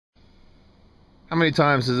How many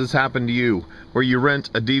times has this happened to you where you rent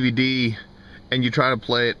a DVD and you try to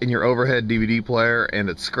play it in your overhead DVD player and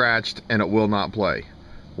it's scratched and it will not play?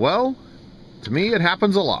 Well, to me it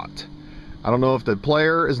happens a lot. I don't know if the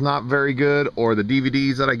player is not very good or the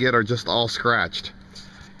DVDs that I get are just all scratched.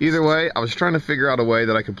 Either way, I was trying to figure out a way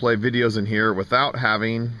that I could play videos in here without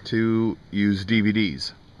having to use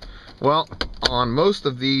DVDs. Well, on most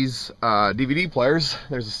of these DVD players,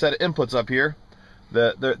 there's a set of inputs up here.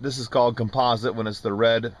 This is called composite when it's the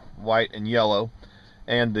red, white, and yellow.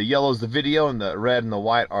 And the yellow is the video, and the red and the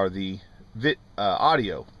white are the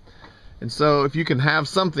audio. And so, if you can have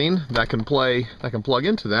something that can plug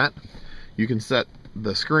into that, you can set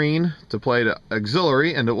the screen to play to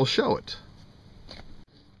auxiliary, and it will show it.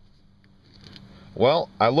 Well,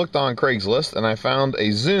 I looked on Craigslist and I found a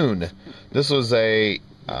Zune. This was a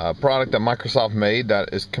product that Microsoft made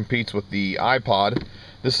that competes with the iPod.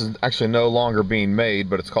 This is actually no longer being made,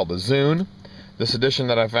 but it's called the Zune. This edition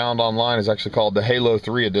that I found online is actually called the Halo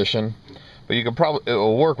 3 edition, but it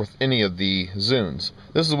will work with any of the Zunes.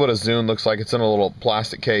 This is what a Zune looks like. It's in a little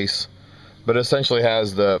plastic case, but it essentially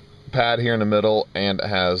has the pad here in the middle, and it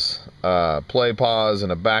has play, pause,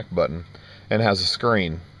 and a back button, and it has a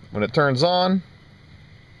screen. When it turns on,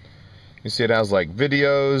 you see it has like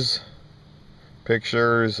videos,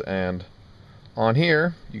 pictures, and on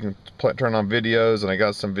here you can turn on videos, and I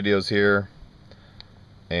got some videos here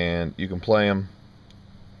and you can play them.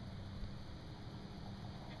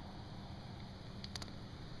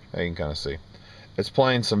 You can kind of see it's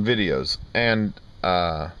playing some videos, and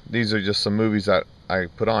these are just some movies that I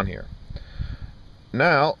put on here.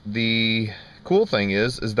 Now the cool thing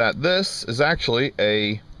is that this is actually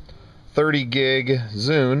a 30 gig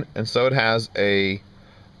Zune, and so it has a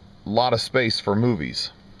lot of space for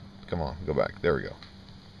movies. Come on, go back. There we go.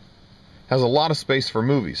 Has a lot of space for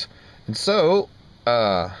movies. And so,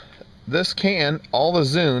 all the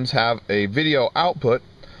Zunes have a video output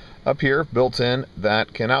up here built in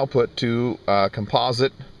that can output to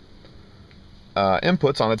composite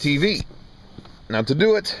inputs on a TV. Now to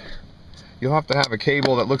do it, you'll have to have a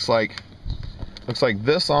cable that looks like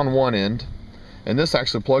this on one end, and this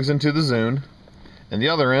actually plugs into the Zune, and the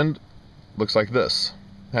other end looks like this.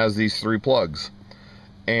 It has these three plugs.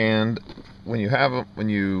 And when you have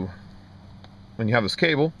this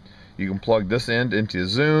cable, you can plug this end into the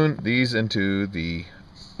Zune, these into the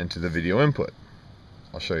video input.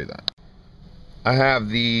 I'll show you that. I have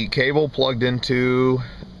the cable plugged into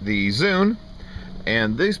the Zune,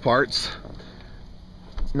 and these parts,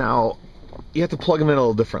 now you have to plug them in a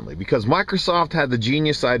little differently, because Microsoft had the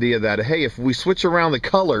genius idea that, hey, if we switch around the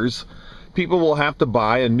colors, people will have to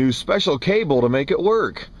buy a new special cable to make it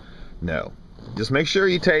work. No. Just make sure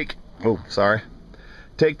you take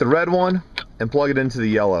the red one and plug it into the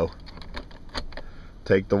yellow.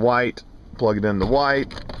 Take the white, plug it in the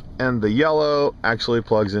white, and the yellow actually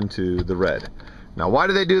plugs into the red. Now, why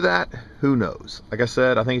do they do that? Who knows? Like I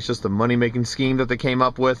said, I think it's just a money-making scheme that they came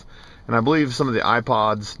up with, and I believe some of the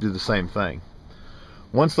iPods do the same thing.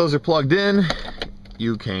 Once those are plugged in,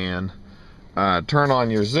 you can turn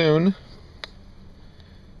on your Zune,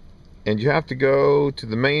 and you have to go to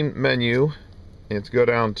the main menu, and to go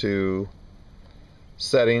down to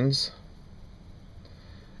settings,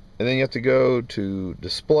 and then you have to go to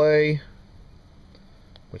display,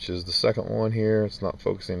 which is the second one here. It's not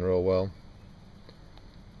focusing real well.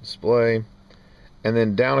 Display, and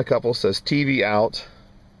then down a couple says TV out,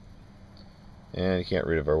 and you can't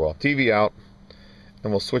read it very well. TV out,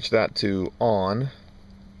 and we'll switch that to on.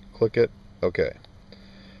 Click it. Okay.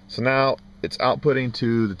 So now it's outputting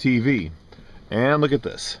to the TV. And look at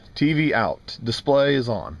this. TV out. Display is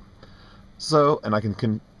on. So, and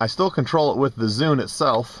I still control it with the Zune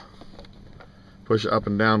itself. Push it up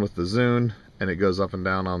and down with the Zune, and it goes up and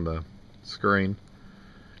down on the screen.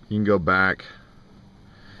 You can go back,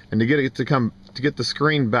 and to get the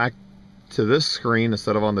screen back to this screen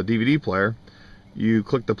instead of on the DVD player, you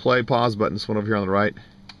click the play pause button, this one over here on the right.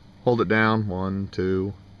 Hold it down 1,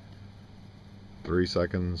 2, 3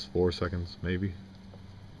 seconds, 4 seconds, maybe.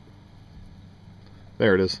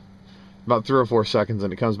 There it is. About 3 or 4 seconds,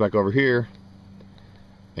 and it comes back over here,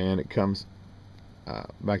 and it comes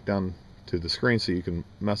back down to the screen so you can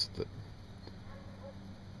mess with it.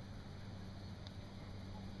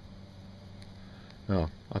 Oh,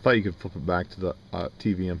 I thought you could flip it back to the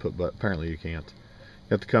TV input, but apparently you can't. You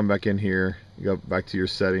have to come back in here, you go back to your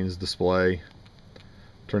settings, display,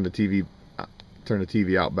 turn the TV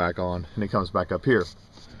out back on, and it comes back up here.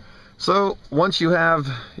 So once you have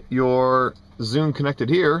your Zune connected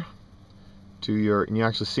here to your, and you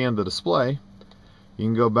actually see on the display, you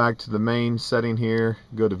can go back to the main setting here,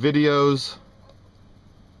 go to videos,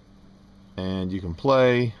 and you can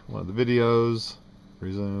play one of the videos.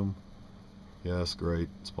 Resume. Yes, great,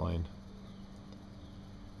 it's playing.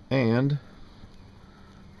 And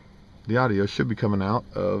the audio should be coming out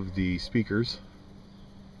of the speakers,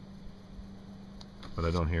 but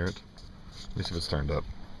I don't hear it. Let me see if it's turned up.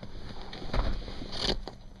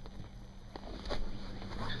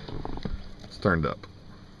 It's turned up.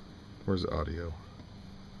 Where's the audio?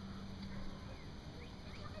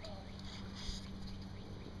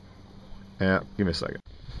 Yeah, give me a second.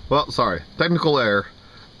 Well, sorry, technical error.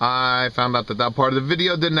 I found out that that part of the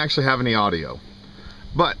video didn't actually have any audio.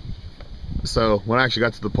 But, so when I actually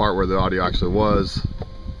got to the part where the audio actually was,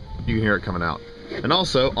 you can hear it coming out. And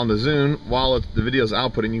also, on the Zune, while the video is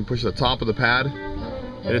outputting, you can push the top of the pad,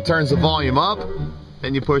 and it turns the volume up,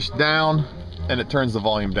 and you push down, and it turns the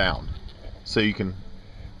volume down. So you can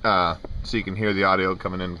hear the audio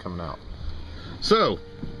coming in and coming out. So,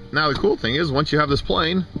 now the cool thing is, once you have this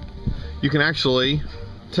playing, you can actually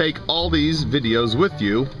take all these videos with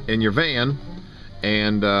you in your van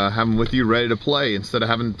and have them with you ready to play instead of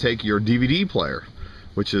having to take your DVD player,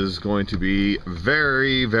 which is going to be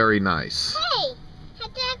very, very nice. Hey,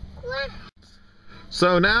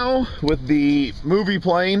 so now with the movie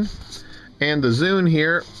playing and the Zune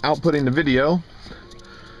here outputting the video,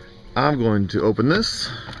 I'm going to open this,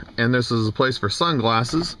 and this is a place for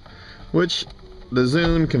sunglasses, which the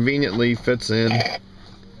Zune conveniently fits in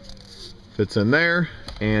there,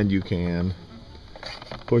 and you can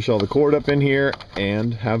push all the cord up in here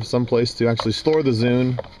and have some place to actually store the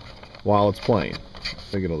Zune while it's playing.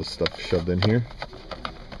 Let me get all this stuff shoved in here.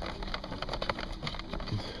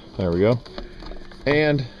 There we go.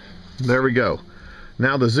 And there we go.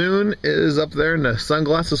 Now the Zune is up there in the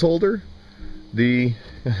sunglasses holder. The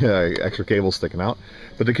extra cable sticking out.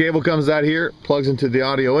 But the cable comes out here, plugs into the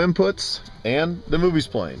audio inputs, and the movie's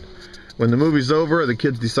playing. When the movie's over, the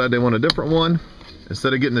kids decide they want a different one.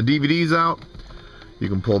 Instead of getting the DVDs out, you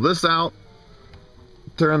can pull this out,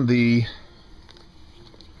 turn the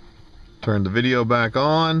video back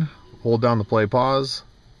on, hold down the play pause.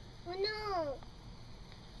 Oh, no.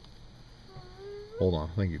 Hold on,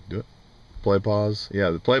 I think you can do it. Play pause.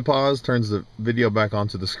 Yeah, the play pause turns the video back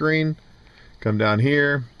onto the screen. Come down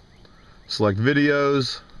here, select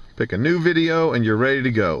videos, pick a new video, and you're ready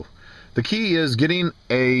to go. The key is getting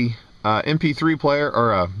a MP3 player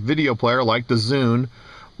or a video player like the Zune,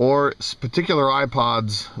 or particular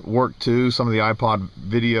iPods work too. Some of the iPod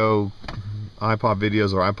videos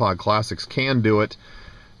or iPod Classics can do it,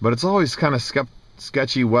 but it's always kind of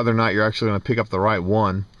sketchy whether or not you're actually going to pick up the right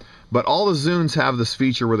one. But all the Zunes have this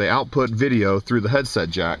feature where they output video through the headset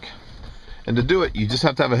jack, and to do it you just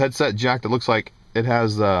have to have a headset jack that looks like it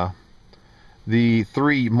has the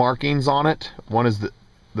three markings on it. One is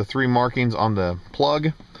the three markings on the plug,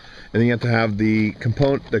 and then you have to have the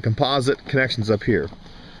composite connections up here.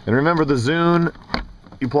 And remember, the Zune,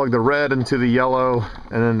 you plug the red into the yellow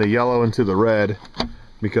and then the yellow into the red,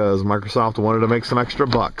 because Microsoft wanted to make some extra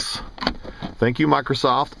bucks. Thank you,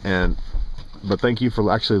 Microsoft, but thank you for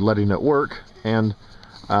actually letting it work. And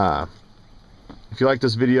if you like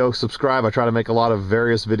this video, subscribe. I try to make a lot of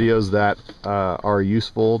various videos that are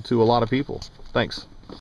useful to a lot of people. Thanks.